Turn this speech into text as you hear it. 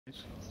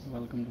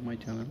Welcome to my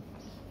channel.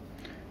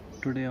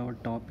 Today our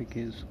topic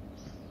is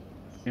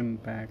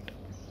Impatt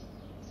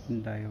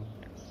Diode.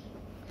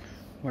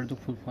 What is the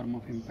full form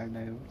of Impatt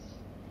Diode?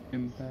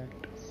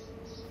 Impact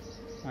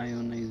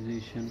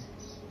Ionization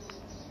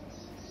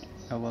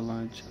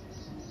Avalanche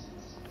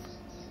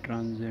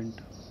Transient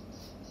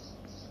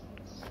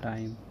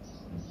Time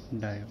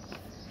Diode.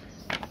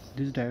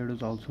 This diode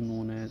is also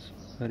known as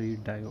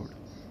Reed diode.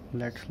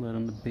 Let's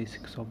learn the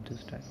basics of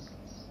this diode.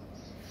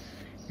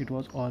 It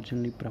was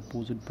originally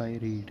proposed by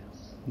Reed,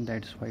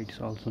 that's why it's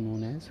also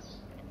known as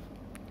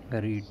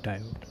a Reed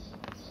diode.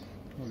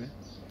 Okay,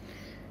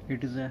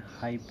 it is a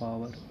high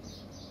power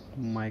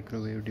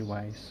microwave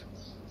device.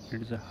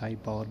 It is a high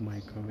power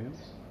microwave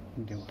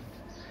device.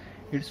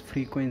 Its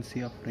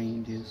frequency of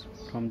range is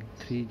from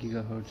 3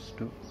 gigahertz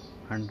to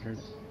 100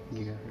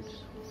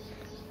 gigahertz.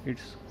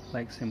 It's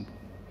like simple.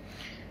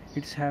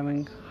 It's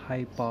having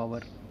high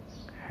power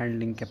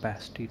handling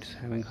capacity.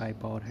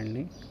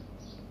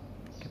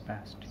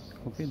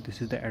 Okay,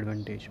 this is the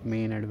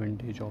main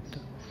advantage of the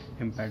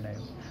Impatt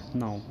diode.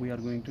 Now we are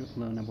going to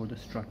learn about the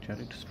structure.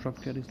 Its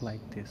structure is like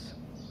this: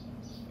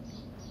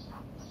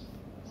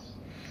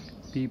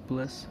 P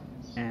plus,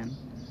 N,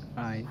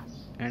 I,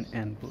 and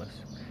N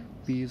plus.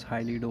 P is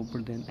highly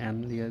doped, then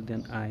N layer,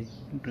 then I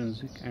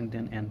intrinsic, and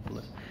then N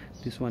plus.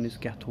 This one is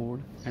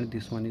cathode and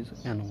this one is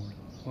anode.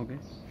 Okay,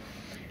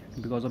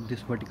 because of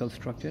this vertical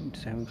structure,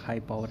 it's having high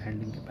power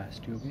handling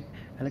capacity. Okay,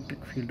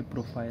 electric field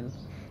profile.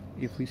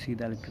 If we see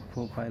the electric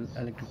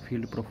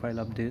field profile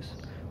of this,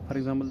 for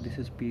example, this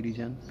is P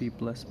region, P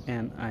plus,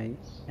 N, I,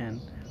 N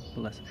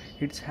plus.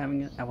 It's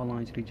having an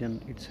avalanche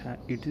region.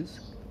 It is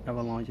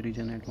avalanche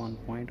region at one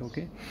point.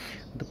 Okay,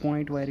 the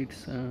point where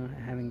it's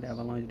having the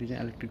avalanche region,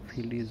 electric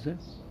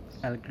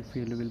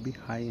field will be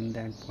high in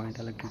that point.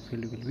 Electric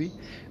field will be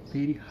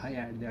very high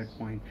at that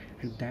point,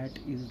 and that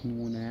is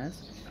known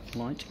as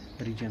avalanche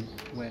region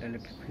where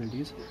electric field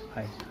is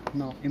high.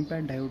 Now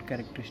Impatt diode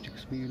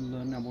characteristics. We will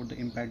learn about the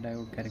Impatt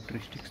diode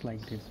characteristics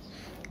like this.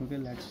 Okay,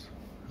 let's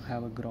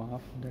have a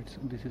graph.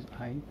 This is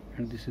I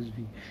and this is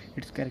V.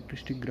 Its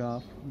characteristic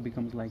graph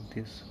becomes like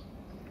this.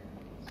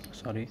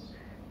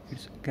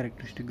 Its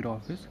characteristic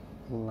graph is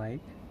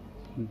like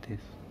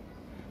this.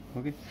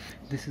 Okay,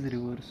 this is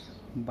reverse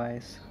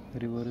bias,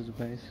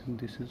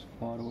 this is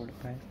forward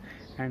bias,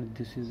 and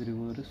this is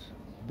reverse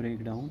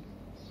breakdown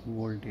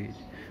voltage.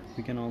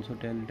 We can also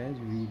tell it as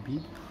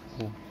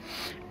VBO.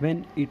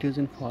 When it is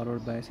in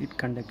forward bias, it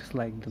conducts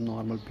like the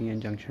normal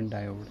PN junction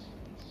diode.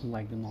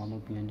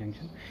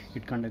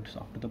 It conducts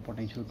after the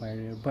potential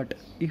barrier. But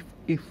if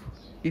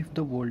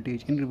the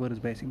voltage in reverse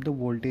bias, if the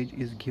voltage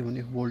is given,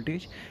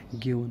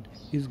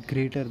 is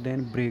greater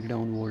than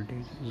breakdown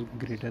voltage,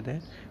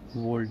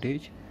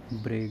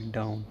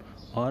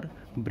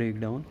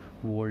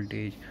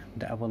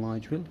 the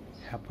avalanche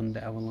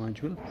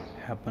will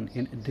happen.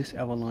 In this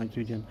avalanche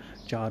region,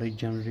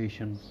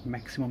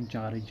 maximum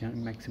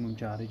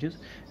charge is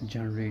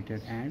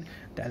generated, and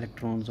the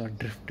electrons are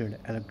drifted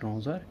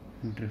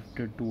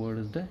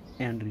towards the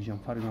N region.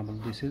 For example,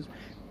 this is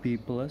P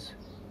plus,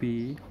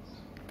 P,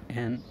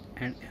 N,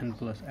 and N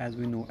plus. As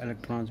we know,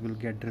 electrons will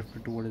get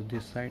drifted towards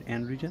this side,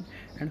 N region,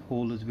 and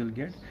holes will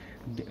get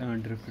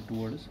drifted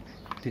towards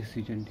this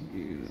region.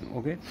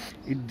 Okay,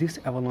 this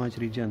avalanche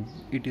region,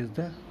 it is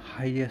the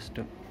highest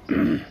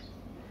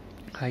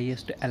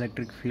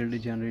electric field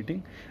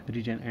generating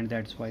region, and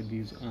that's why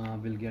these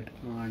will get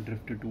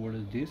drifted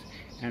towards this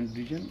and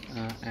region,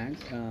 and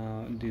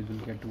these will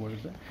get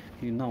towards the.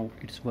 Now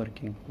it's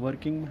working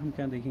में हम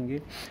क्या देखेंगे?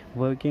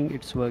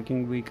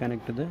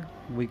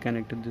 We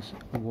connected this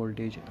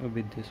voltage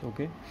with this.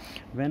 Okay,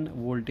 when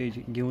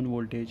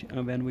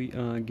we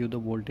give the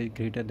voltage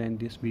greater than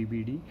this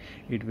VBD,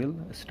 it will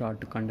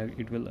start to conduct.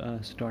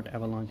 Start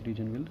avalanche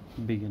region will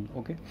begin.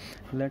 Okay,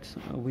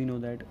 we know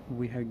that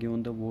we have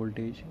given the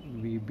voltage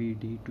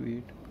VBD to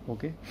it.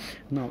 Okay,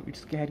 now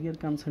its carrier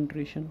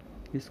concentration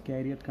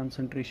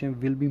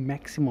will be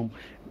maximum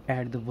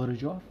at the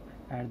verge of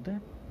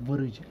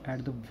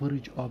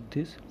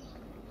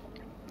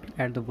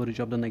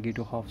the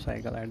negative half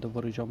cycle.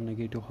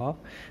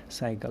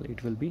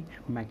 It will be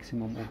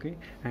maximum. Okay,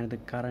 and the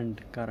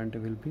current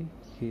will be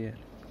here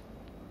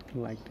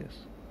like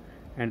this,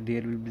 and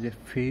there will be a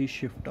phase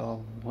shift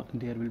of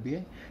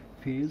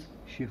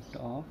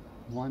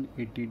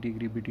 180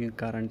 degree between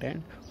current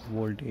and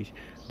voltage.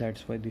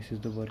 That's why this is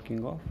the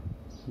working of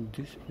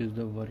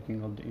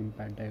the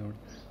Impatt diode.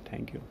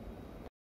 Thank you.